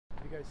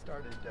guys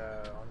started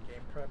on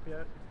game prep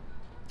yet?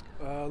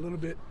 A little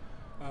bit.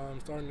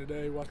 Starting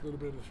today, watch a little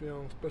bit of the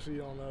film, especially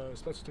on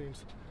special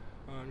teams.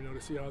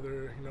 To see how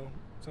they're,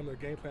 some of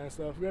the game plan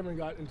stuff. We haven't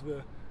got into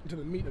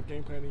the meat of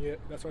game planning yet.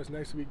 That starts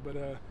next week, but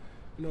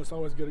it's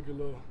always good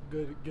to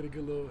get a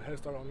good little head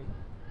start on them.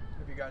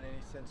 Have you gotten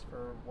any sense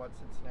for what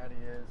Cincinnati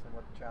is and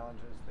what the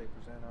challenges they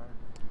present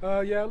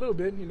are? Yeah, a little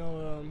bit.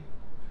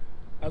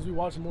 As we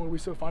watch more, we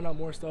still find out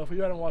more stuff. We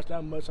haven't watched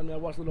that much. I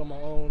watched a little on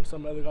my own.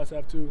 Some other guys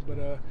have too.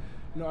 But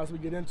as we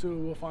get into it,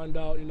 we'll find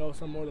out,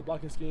 some more of the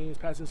blocking schemes,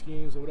 passing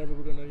schemes, or whatever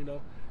we're gonna,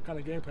 kind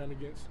of game plan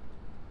against.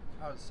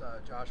 How's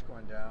Josh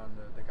going down?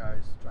 The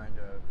guys trying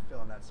to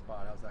fill in that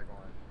spot. How's that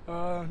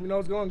going?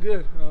 It's going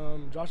good.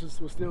 Josh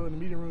was still in the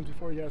meeting room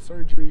before he had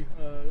surgery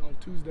on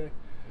Tuesday.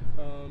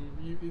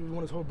 He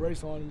wanted his whole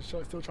brace on and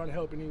still trying to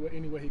help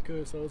any way he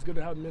could. So it's good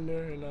to have him in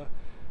there, and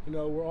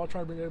we're all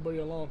trying to bring everybody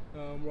along.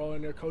 We're all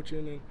in there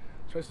coaching, and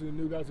especially the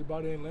new guys we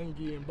brought in,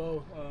 Langy and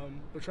Bo.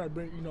 We're trying to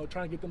bring,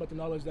 trying to get them up the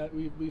knowledge that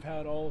we've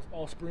had all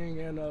spring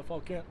and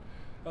fall camp.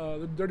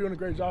 They're doing a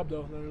great job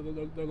though.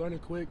 They're learning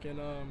quick, and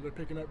they're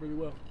picking up really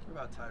well.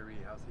 What about Tyree?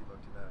 How's he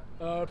looked to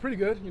that? Pretty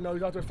good.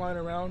 He's out there flying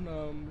around.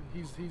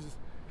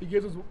 He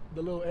gives us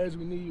the little edge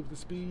we need with the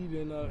speed,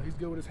 and he's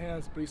good with his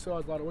hands. But he still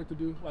has a lot of work to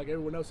do, like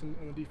everyone else in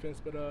the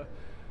defense. But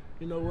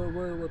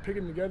we're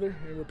picking it together,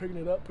 and we're picking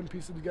it up, putting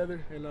pieces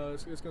together, and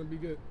it's going to be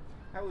good.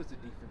 How is the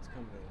defense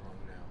coming along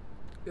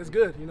now? It's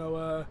good.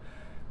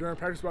 During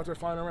practice, we're out there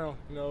flying around.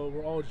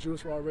 We're all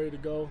juiced, we're all ready to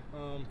go,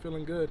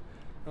 feeling good.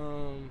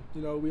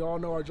 We all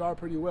know our job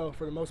pretty well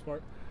for the most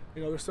part.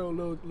 There's still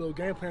little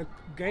game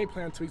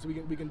plan tweaks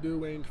we can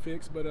do and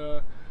fix,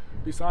 but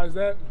besides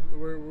that,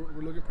 we're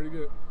looking pretty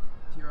good.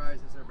 To your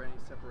eyes, has there been any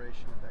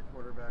separation at that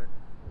quarterback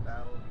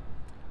battle?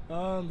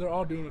 They're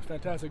all doing a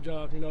fantastic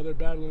job. They're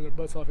battling their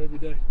butts off every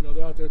day.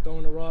 They're out there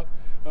throwing the rock,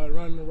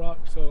 running the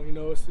rock. So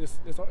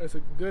it's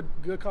a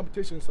good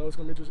competition. So it's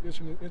going to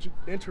be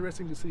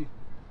interesting to see.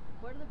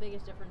 What are the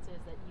biggest differences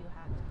that you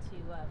have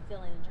to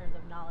fill in terms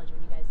of knowledge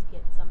when you guys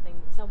get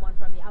someone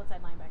from the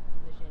outside linebacker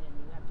position and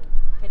you have to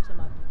catch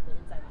them up into the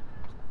inside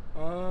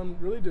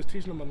linebacker? Really just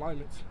teaching them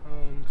alignments,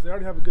 because they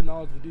already have a good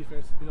knowledge of the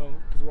defense,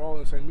 because we're all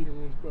in the same meeting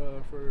room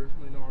for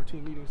our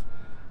team meetings.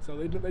 So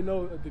they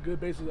know the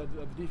good basis of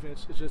the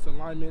defense. It's just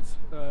alignments,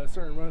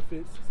 certain run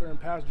fits, certain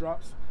pass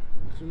drops,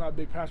 because we're not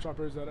big pass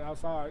droppers at the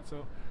outside.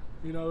 So,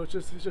 it's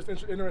just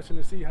interesting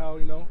to see how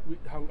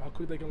how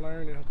quick they can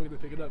learn and how quick they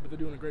pick it up. But they're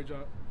doing a great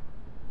job.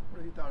 What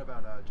have you thought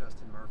about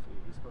Justin Murphy?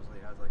 He supposedly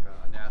has like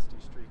a nasty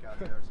streak out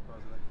there,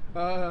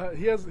 supposedly.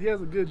 He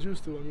has a good juice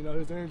to him.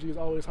 His energy is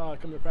always high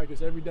coming to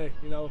practice every day.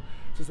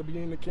 Since the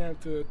beginning of camp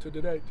to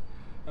today.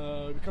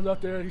 He comes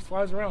out there, he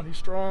flies around. He's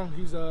strong.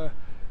 He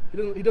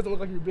doesn't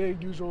look like your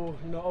big usual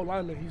O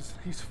lineman.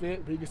 He's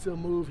fit, but he can still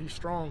move. He's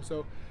strong,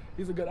 so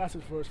he's a good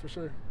asset for us for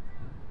sure.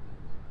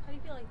 How do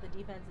you feel like the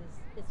defense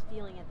is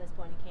feeling at this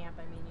point in camp?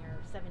 You're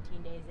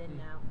 17 days in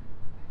now.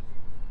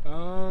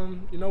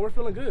 We're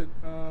feeling good.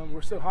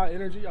 We're still high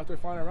energy out there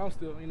flying around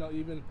still.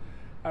 Even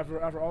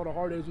after all the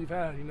hard days we've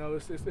had,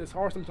 it's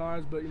hard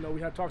sometimes. But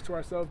we had talked to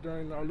ourselves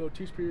during our little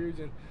teach periods,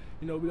 and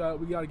we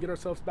got to get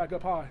ourselves back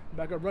up high,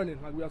 back up running.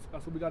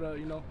 That's what we got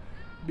to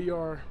be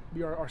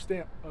our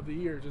stamp of the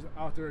year, just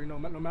out there. No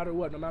matter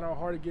what, no matter how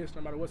hard it gets,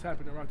 no matter what's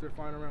happening, we're out there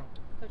flying around.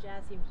 Coach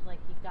Az seemed like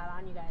he got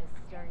on you guys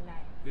during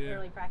that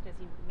early practice.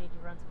 He made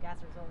you run some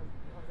gassers. What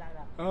was that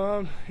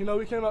about?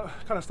 We came out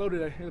kind of slow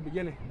today in the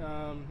beginning,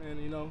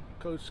 and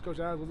Coach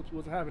Az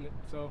wasn't having it.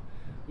 So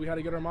we had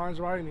to get our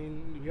minds right,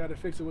 and we had to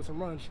fix it with some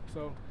runs.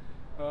 So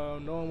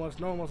no one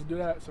wants to do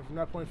that. So from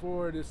that point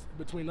forward, it's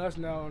between us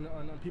now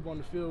and people on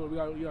the field. We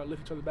got to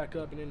lift each other back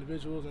up, and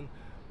individuals, and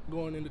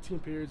going into team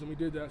periods, and we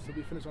did that. So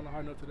we finished on a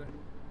high note today.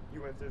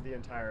 You went through the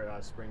entire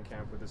spring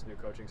camp with this new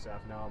coaching staff,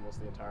 now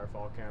almost the entire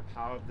fall camp.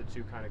 How have the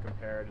two kind of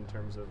compared in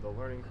terms of the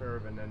learning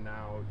curve, and then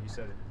now you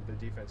said the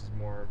defense is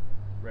more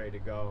ready to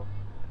go.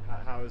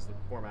 How is the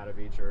format of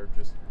each, or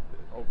just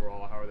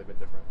overall, how have they been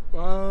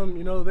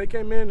different? They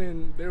came in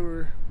and they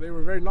were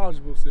very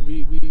knowledgeable, so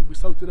we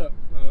soaked it up.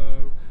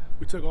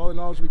 We took all the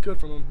knowledge we could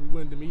from them. We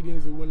went into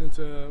meetings, we went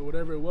into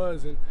whatever it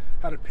was, and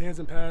had the pens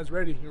and pads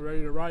ready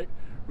to write.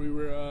 We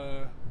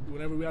were,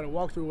 whenever we had a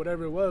walkthrough,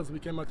 whatever it was, we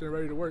came out there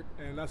ready to work,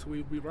 and that's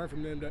what we learned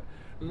from them, that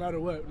no matter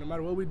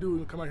what we do,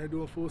 we come out here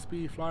doing full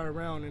speed, fly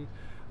around, and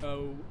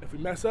if we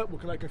mess up, we'll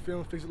come back and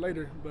film, fix it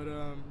later. But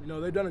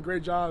they've done a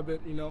great job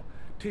at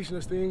teaching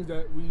us things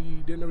that we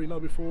didn't really know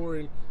before,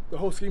 and the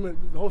whole scheme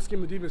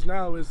of defense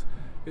now is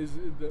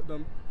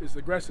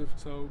aggressive.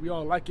 So we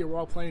all like it. We're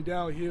all playing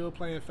downhill,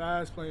 playing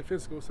fast, playing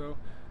physical. So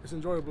it's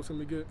enjoyable. It's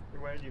gonna be good.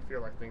 When did you feel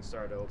like things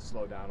started to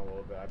slow down a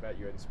little bit? I bet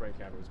you in spring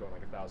camp it was going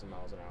like 1,000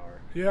 miles an hour.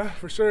 Yeah,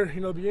 for sure.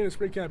 Beginning of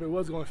spring camp it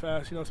was going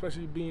fast.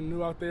 Especially being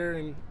new out there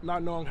and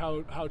not knowing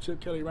how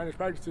Chip Kelly ran his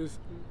practices.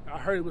 I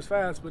heard it was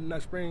fast, but in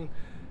that spring,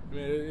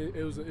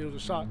 it was a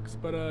shock.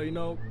 But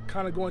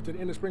kind of going to the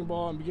end of spring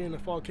ball and beginning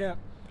of fall camp,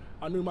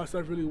 I knew my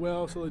stuff really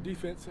well. So the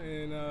defense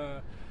and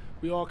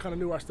we all kind of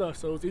knew our stuff.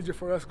 So it was easier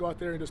for us to go out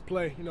there and just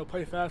play.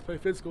 Play fast, play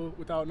physical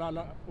without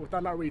not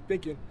really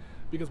thinking.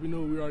 because we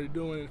knew what we were already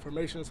doing,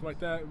 formation and stuff like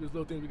that. There's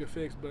little things we could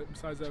fix, but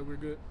besides that, we're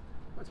good.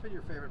 What's been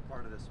your favorite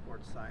part of the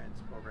sports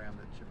science program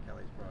that Chip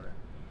Kelly's brought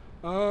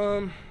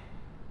in?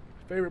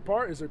 Favorite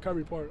part is the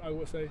recovery part, I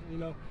would say. You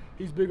know,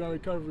 he's big on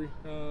recovery.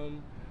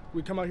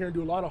 We come out here and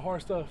do a lot of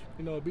hard stuff,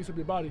 you know, it beats up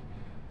your body.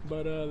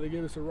 But they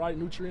give us the right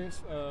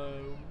nutrients,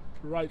 the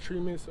right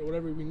treatments, or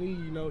whatever we need.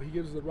 You know, he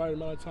gives us the right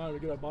amount of time to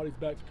get our bodies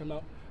back to come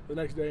out the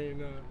next day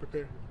and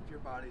prepare. If your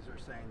bodies are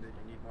saying that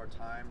you need more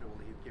time,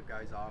 will he give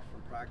guys off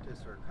from practice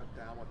or cut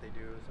down what they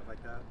do, stuff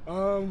like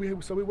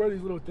that? So we wear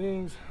these little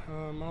things. I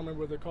don't remember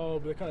what they're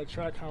called, but they kind of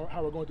track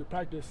how we're going through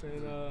practice.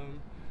 And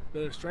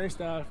the strength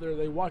staff,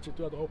 they watch it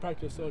throughout the whole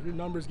practice. So if your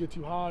numbers get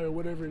too high or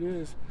whatever it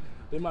is,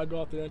 they might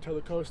go out there and tell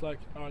the coach, like,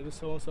 all right, this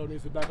so-and-so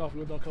needs to back off a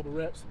little bit on a couple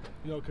reps,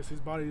 you know, because his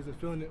body isn't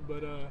feeling it.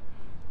 But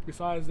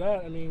besides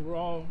that, I mean, we're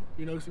all,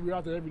 you know, we're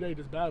out there every day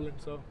just battling.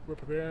 So we're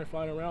preparing,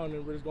 flying around,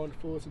 and we're just going to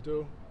fullest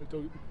until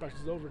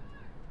practice is over.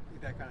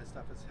 Think that kind of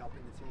stuff is helping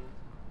the team?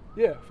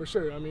 Yeah, for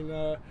sure. I mean,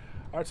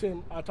 our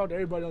team, I talk to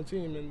everybody on the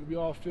team, and we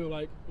all feel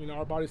like, you know,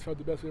 our bodies felt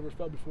the best we ever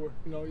felt before,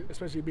 you know,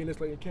 especially being this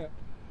late in camp.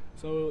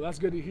 So that's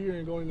good to hear,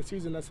 and going into the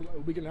season, that's a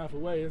week and a half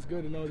away. It's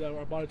good to know that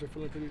our bodies are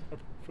feeling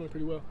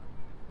pretty well.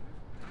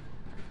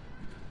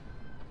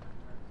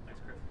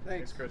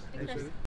 Thanks, Krys. Thanks. Thanks, Krys.